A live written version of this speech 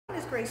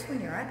Grice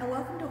and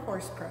welcome to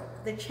Horse Pro,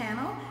 the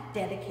channel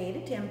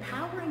dedicated to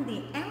empowering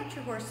the amateur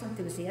horse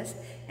enthusiast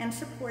and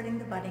supporting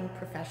the budding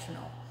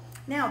professional.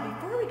 Now,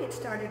 before we get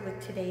started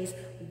with today's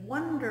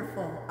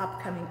wonderful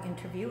upcoming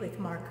interview with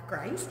Mark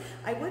Grice,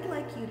 I would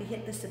like you to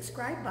hit the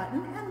subscribe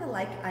button and the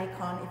like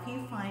icon if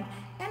you find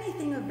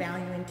anything of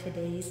value in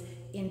today's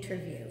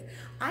interview.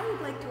 I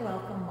would like to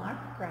welcome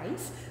Mark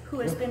Grice, who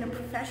has been a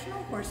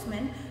professional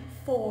horseman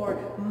for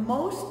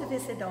most of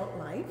his adult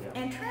life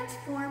and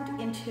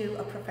transformed into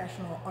a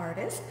professional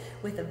artist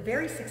with a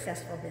very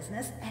successful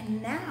business,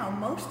 and now,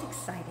 most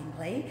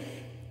excitingly,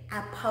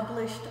 a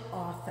published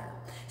author.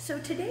 So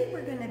today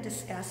we're going to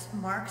discuss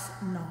Mark's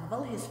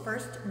novel, his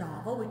first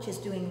novel, which is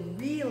doing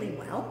really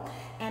well,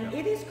 and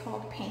it is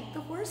called Paint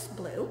the Horse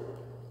Blue.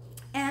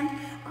 And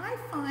I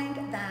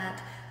find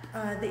that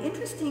the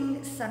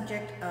interesting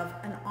subject of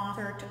an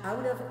author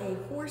out of a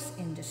horse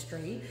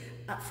industry,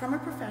 from a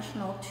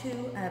professional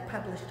to a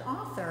published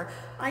author,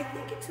 I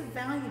think it's of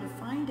value to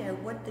find out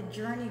what the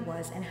journey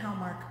was and how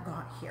Mark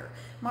got here.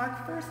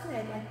 Mark, firstly,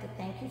 I'd like to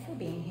thank you for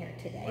being here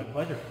today. My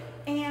pleasure.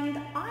 And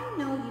I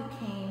know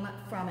you came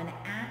from an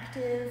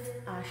active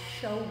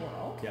show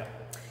world. Yeah.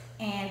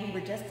 And we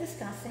were just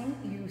discussing,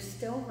 you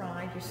still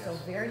ride, you're still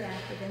very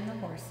active in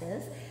the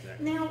horses.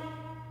 Exactly. Now,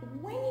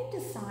 when you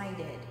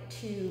decided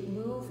to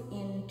move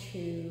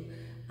into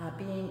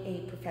being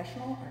a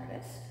professional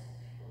artist,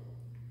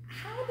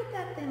 how did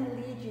that then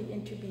lead you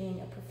into being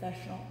a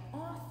professional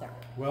author?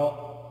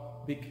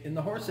 Well, in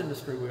the horse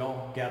industry, we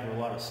all gather a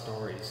lot of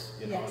stories,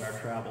 on our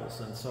travels,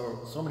 and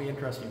so many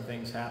interesting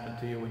things happen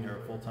to you when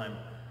you're a full-time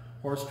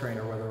horse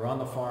trainer, whether on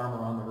the farm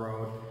or on the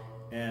road.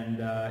 And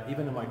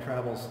even in my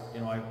travels,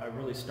 I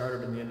really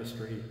started in the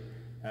industry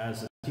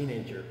as a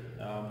teenager,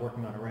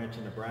 working on a ranch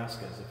in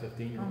Nebraska as a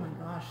 15-year-old.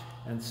 Oh my gosh.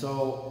 And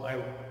so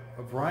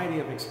a variety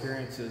of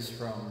experiences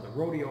from the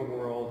rodeo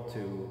world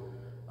to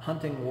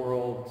hunting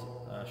world,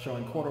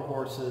 showing quarter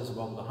horses,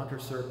 the hunter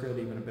circuit,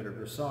 even a bit of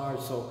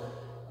dressage. So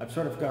I've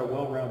sort of got a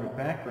well-rounded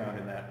background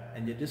in that,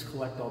 and you just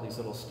collect all these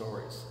little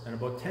stories. And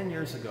about 10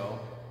 years ago,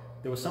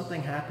 there was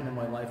something happened in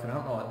my life, and I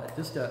don't know,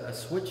 just a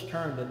switch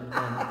turned,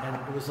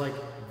 and it was like,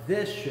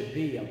 this should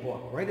be a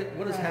book, right?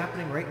 What is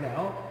happening right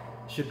now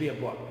should be a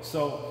book.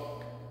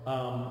 So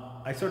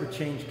I sort of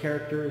changed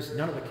characters.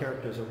 None of the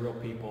characters are real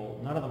people.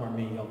 None of them are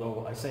me,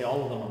 although I say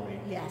all of them are me.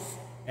 Yes.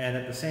 And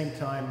at the same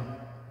time,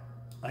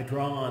 I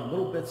draw on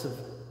little bits of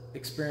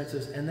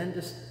experiences and then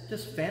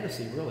just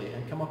fantasy, really,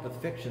 and come up with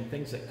fiction,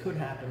 things that could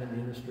happen in the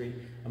industry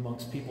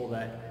amongst people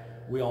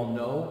that we all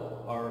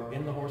know are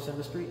in the horse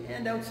industry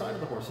and outside of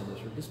the horse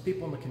industry, just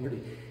people in the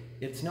community.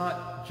 It's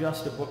not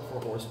just a book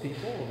for horse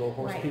people, although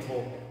horse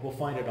people will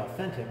find it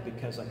authentic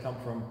because I come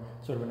from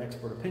sort of an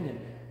expert opinion.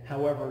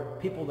 However,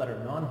 people that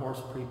are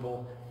non-horse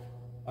people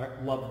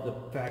love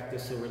the fact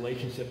there's the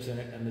relationships in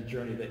it and the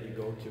journey that you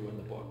go to in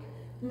the book.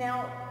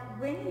 Now,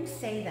 when you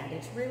say that,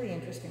 it's really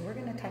interesting. We're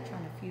going to touch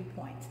on a few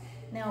points.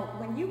 Now,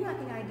 when you got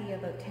the idea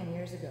about 10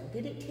 years ago,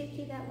 did it take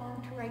you that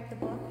long to write the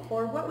book?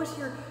 Or what was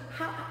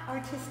how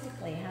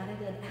artistically, how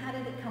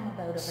did it come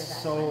about over that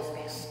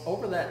time span?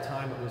 Over that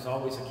time, it was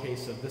always a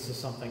case of this is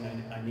something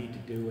I need to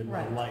do in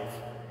my life.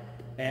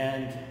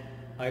 And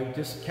I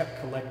just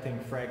kept collecting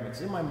fragments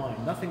in my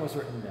mind. Nothing was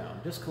written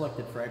down, just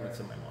collected fragments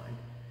in my mind.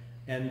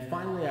 And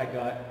finally I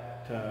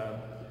got,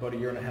 about a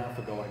year and a half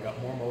ago, I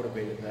got more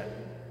motivated that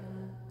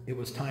it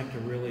was time to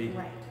really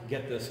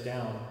get this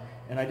down.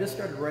 And I just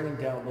started writing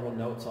down little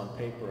notes on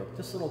paper of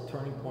just little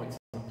turning points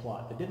in the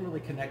plot. They didn't really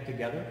connect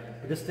together,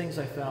 but just things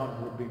I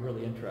found would be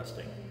really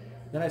interesting.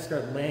 Then I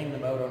started laying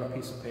them out on a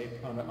piece of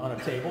paper, on a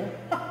table,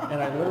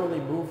 and I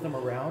literally moved them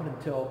around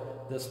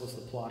until this was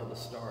the plot of the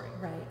story.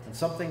 Right. And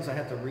some things I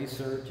had to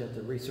research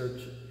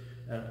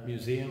a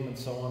museum and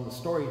so on. The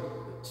story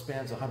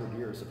spans 100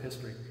 years of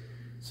history,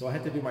 so I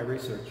had to do my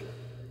research.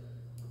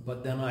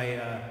 But then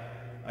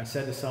I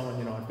said to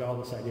someone, I've got all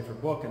this idea for a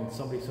book, and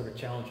somebody sort of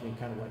challenged me,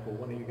 kind of like, well,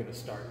 when are you going to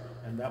start?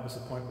 And that was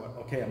the point where,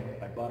 okay,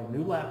 I bought a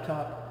new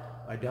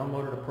laptop, I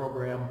downloaded a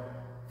program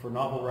for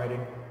novel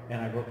writing,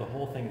 and I wrote the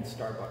whole thing in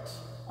Starbucks.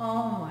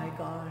 Oh my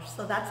gosh!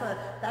 So that's a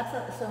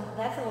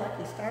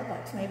lucky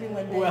Starbucks. Maybe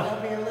one day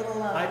there'll be a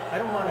little. I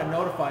don't want to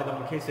notify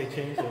them in case they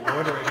change their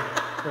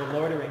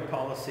loitering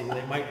policy.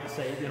 They might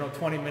say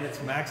 20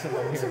 minutes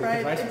maximum here. Because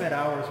I spent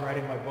hours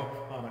writing my book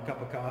on a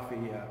cup of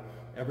coffee.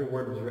 Every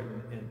word was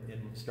written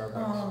in Starbucks.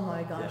 Oh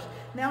my gosh!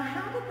 Yeah. Now,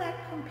 how did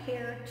that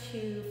compare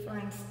to, for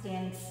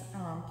instance,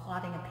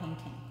 plotting a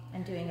painting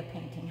and doing a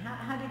painting?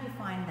 How did you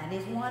find that?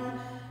 Is one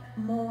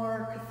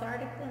more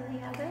cathartic than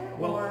the other?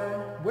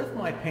 Well, with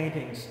my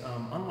paintings,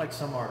 unlike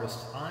some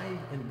artists, I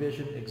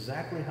envision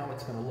exactly how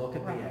it's going to look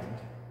at the end,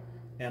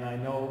 and I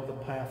know the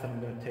path I'm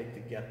going to take to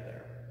get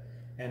there.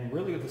 And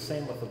really the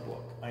same with the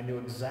book. I knew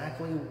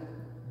exactly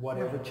what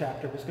every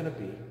chapter was going to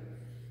be,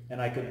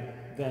 and I could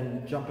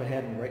then jump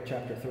ahead and write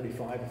chapter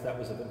 35 if that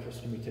was of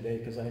interest to me today,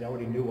 because I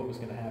already knew what was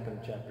going to happen in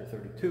chapter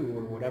 32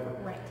 or whatever.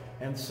 Right.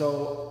 And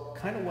so,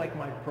 kind of like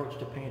my approach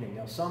to painting.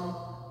 Now, some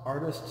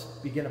artists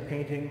begin a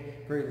painting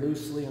very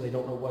loosely and they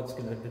don't know what's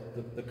going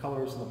to, the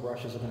colors and the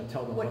brushes are going to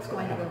tell them what's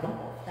going to happen.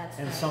 That's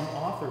And some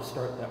authors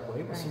start that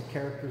way with some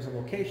characters and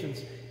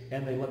locations,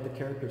 and they let the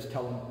characters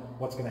tell them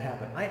what's going to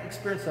happen. I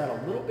experienced that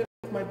a little bit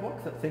with my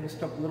book, that things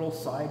took little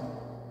side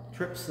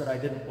trips that I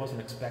wasn't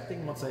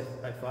expecting once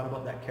I thought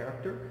about that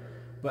character.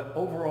 But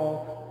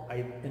overall,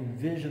 I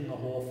envisioned the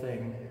whole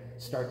thing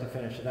start to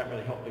finish, and that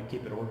really helped me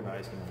keep it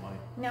organized in my mind.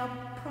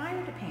 Now,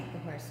 prior to Paint the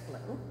Horse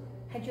Blue,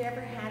 had you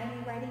ever had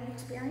any writing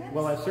experience?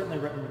 Well, I've certainly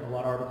written a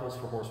lot of articles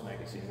for horse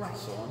magazines and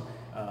so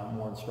on,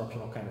 more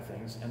instructional kind of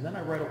things. And then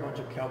I write a bunch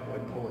of cowboy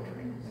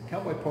poetry. And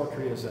cowboy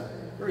poetry is a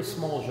very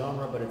small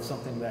genre, but it's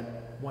something that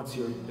once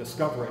you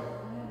discover it,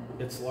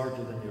 it's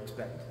larger than you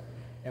expect.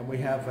 And we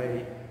have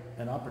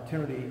an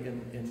opportunity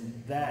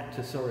in that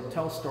to sort of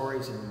tell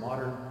stories in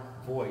modern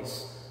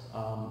voice.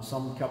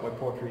 Some cowboy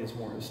poetry is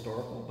more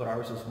historical, but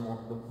ours is more,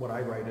 what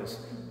I write is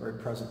very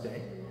present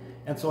day.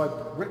 And so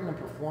I've written and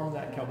performed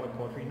that cowboy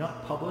poetry,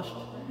 not published,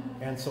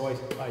 and so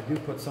I do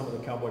put some of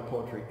the cowboy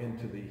poetry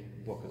into the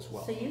book as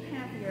well. So you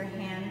have your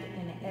hand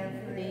in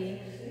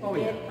every Oh,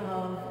 bit yeah.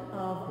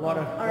 of Lot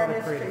of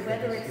artistry, creative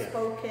whether things, it's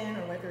spoken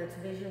or whether it's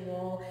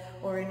visual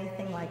or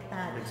anything like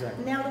that.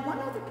 Exactly. Now, the one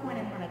other point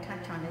I want to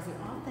touch on is the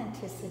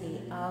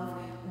authenticity of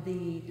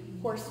the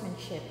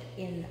horsemanship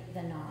in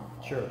the novel.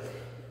 Sure.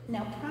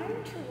 Now,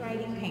 prior to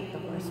writing Paint the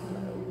Horse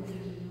Blue,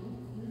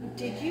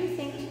 did you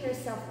think to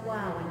yourself,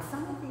 wow, in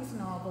some of these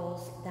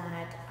novels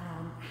that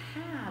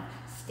have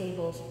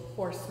stables,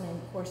 horsemen,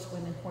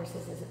 horsewomen,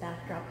 horses as a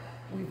backdrop,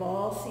 we've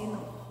all seen the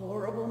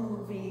horrible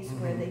movies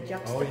where they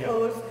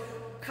juxtapose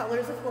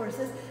colors of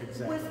horses.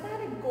 Exactly. Was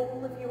that a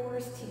goal of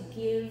yours to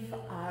give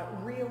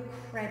real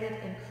credit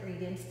and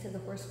credence to the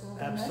horse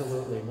wilderness?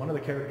 Absolutely. One of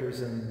the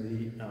characters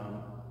in the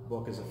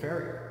book is a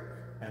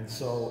farrier. And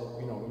so,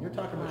 you know, when you're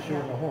talking about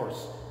shoeing a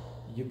horse,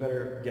 you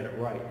better get it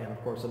right. And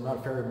of course, I'm not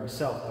a farrier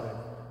myself, but I've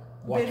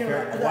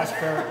watched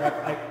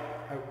farrier.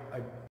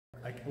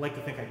 I like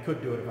to think I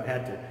could do it if I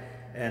had to.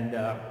 And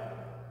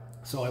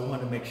so I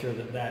wanted to make sure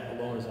that that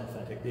alone is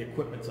authentic, the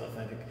equipment's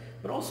authentic.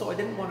 But also I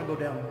didn't want to go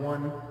down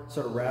one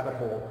sort of rabbit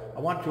hole. I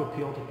wanted to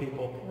appeal to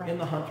people in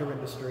the hunter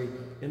industry,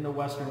 in the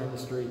Western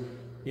industry,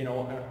 you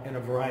know, in a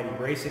variety,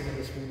 racing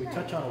industry. We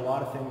touch on a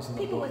lot of things in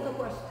the book. People with a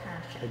horse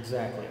passion.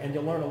 Exactly. And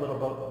you'll learn a little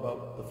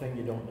about the thing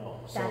you don't know.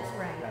 So that's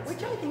right.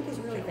 Which I think is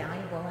really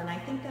valuable, and I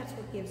think that's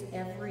what gives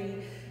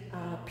every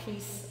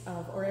piece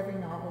of, or every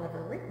novel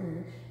ever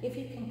written, if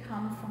you can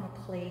come from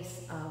a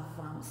place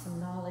of some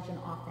knowledge and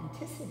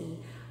authenticity,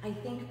 I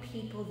think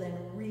people then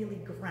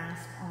really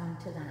grasp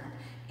onto that,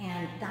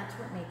 and that's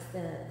what makes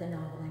the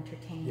novel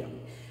entertaining. Yeah.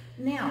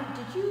 Now,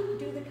 did you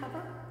do the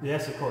cover?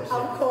 Yes, of course.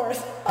 Of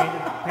course.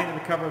 Painted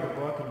the cover of the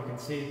book, and you can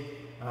see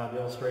the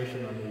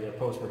illustration on the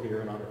poster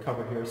here and on the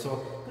cover here.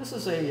 So this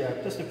is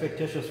just a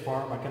fictitious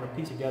farm. I kind of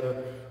pieced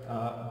together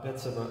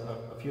bits of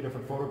a few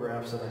different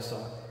photographs that I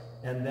saw.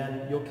 And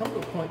then you'll come to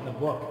a point in the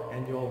book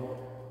and you'll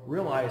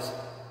realize,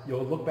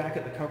 you'll look back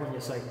at the cover and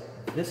you'll say,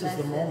 this is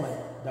the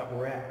moment that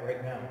we're at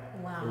right now.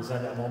 Wow. Is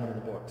at that moment in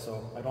the book.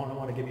 So I don't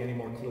want to give you any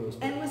more clues.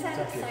 And was that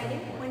exciting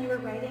when you were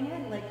writing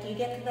it? Like, do you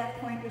get to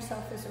that point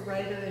yourself as a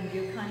writer and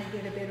do you kind of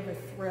get a bit of a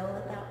thrill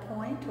at that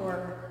point,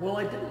 or? Well,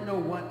 I didn't know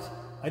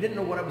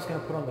what I was going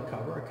to put on the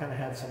cover. I kind of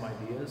had some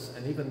ideas,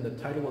 and even the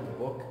title of the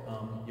book,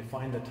 you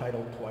find the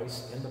title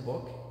twice in the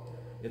book.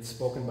 It's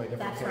spoken by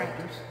different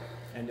characters,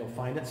 and you'll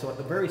find it. So at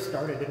the very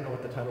start, I didn't know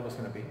what the title was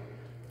going to be.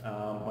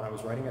 When I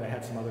was writing it, I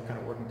had some other kind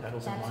of working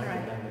titles in mind,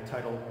 and then the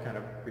title kind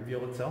of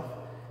revealed itself.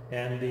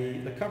 And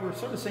the cover,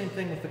 sort of the same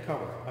thing with the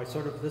cover.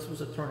 This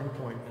was a turning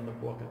point in the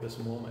book at this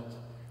moment.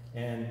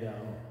 And,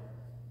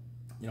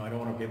 you know, I don't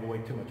want to give away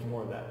too much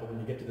more of that, but when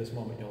you get to this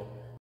moment, you'll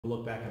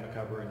look back on the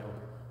cover and you'll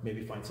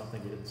maybe find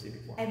something you didn't see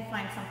before. And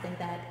find something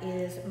that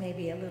is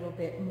maybe a little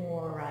bit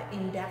more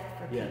in-depth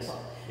for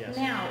people. Yes.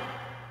 Now,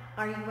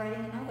 are you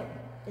writing another?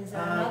 Is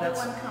there another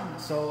one coming?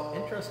 So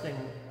interesting.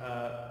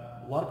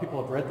 A lot of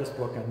people have read this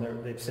book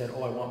and they've said,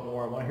 oh, I want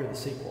more. I want to hear the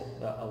sequel.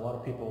 A lot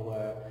of people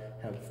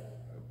have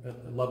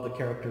loved the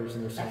characters,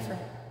 and they're saying,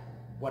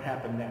 what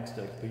happened next?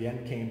 The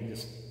end came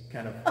just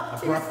kind of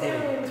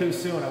abruptly. Too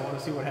soon. I want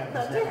to see what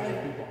happens next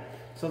to people.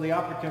 So the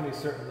opportunity is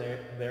certainly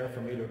there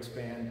for me to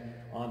expand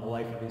on the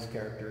life of these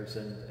characters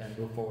and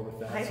move forward with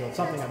that. So it's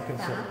something I'm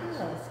considering.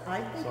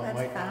 I think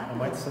that's fabulous. I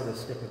might sort of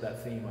stick with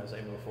that theme as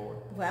I move forward.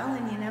 Well,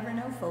 and you never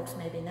know, folks.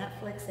 Maybe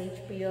Netflix,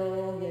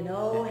 HBO, you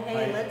know,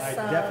 hey, let's...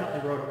 I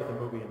definitely wrote it with a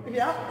movie in mind.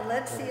 Yeah, so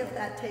let's see if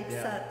that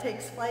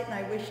takes flight, and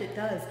I wish it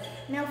does.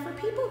 Now, for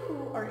people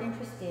who are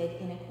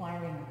interested in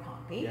acquiring a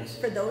copy,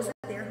 for those out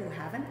there who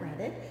haven't read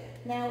it,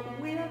 now,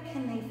 where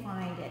can they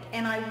find it?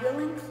 And I will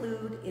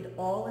include it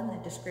all in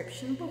the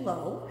description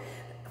below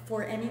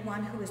for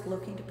anyone who is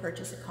looking to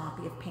purchase a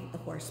copy of Paint the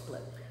Horse Blue.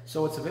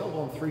 So it's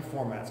available in 3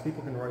 formats.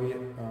 People can write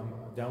it,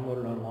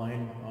 download it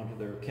online onto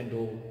their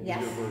Kindle reader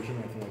version,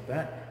 or anything like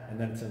that, and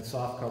then it's in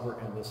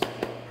softcover and this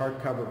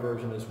hardcover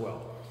version as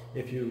well.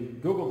 If you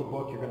Google the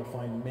book, you're going to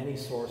find many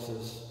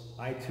sources: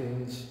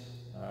 iTunes,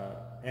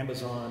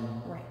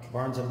 Amazon, Right.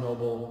 Barnes &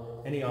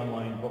 Noble, any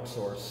online book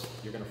source,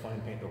 you're going to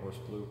find Paint the Horse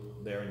Blue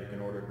there, and you can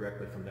order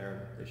directly from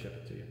there, and they ship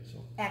it to you. So.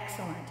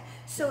 Excellent.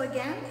 So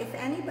again, if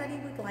anybody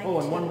would like to... Oh,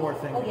 and one more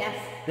thing. Oh, yes.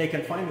 They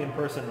can find me in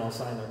person, and I'll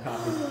sign their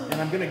copy.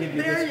 And I'm going to give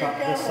you There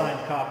this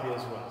signed copy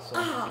as well. So.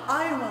 Ah,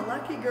 I am a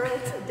lucky girl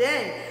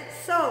today.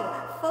 So,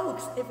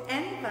 folks, if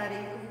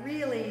anybody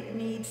really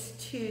needs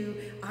to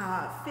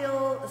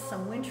fill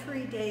some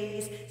wintry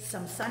days,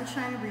 some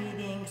sunshine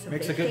reading, some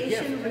Makes a good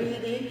vacation gift,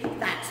 reading,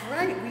 that's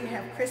right. We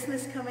have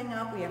Christmas coming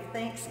up. We have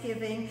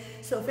Thanksgiving.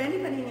 So if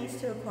anybody needs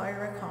to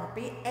acquire a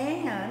copy,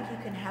 and you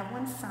can have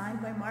one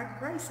signed by Mark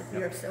Grice, if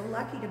you're so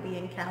lucky to be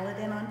in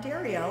Caledon,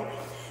 Ontario,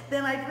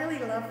 then I'd really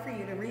love for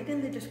you to read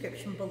in the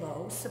description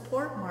below,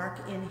 support Mark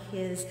in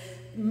his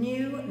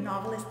new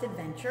novelist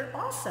adventure.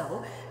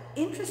 Also,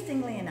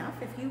 interestingly enough,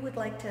 if you would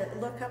like to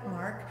look up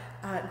Mark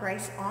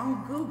Grice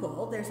on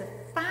Google, there's a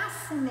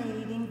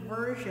fascinating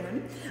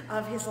version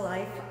of his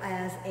life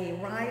as a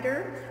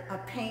writer, a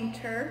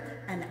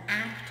painter, an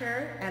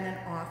actor, and an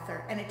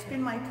author. And it's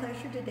been my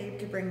pleasure today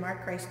to bring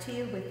Mark Grice to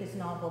you with his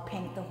novel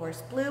Paint the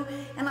Horse Blue,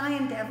 and I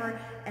endeavor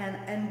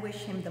and wish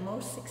him the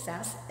most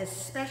success,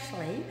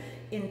 especially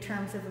in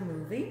terms of a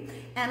movie.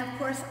 And of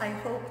course, I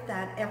hope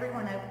that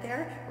everyone out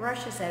there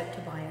rushes out to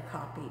buy a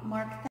copy.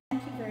 Mark,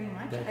 thank you very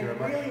much. Thank you very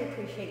much. I really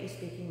appreciate you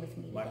speaking with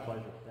me today. My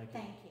pleasure. Thank you.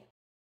 Thank you.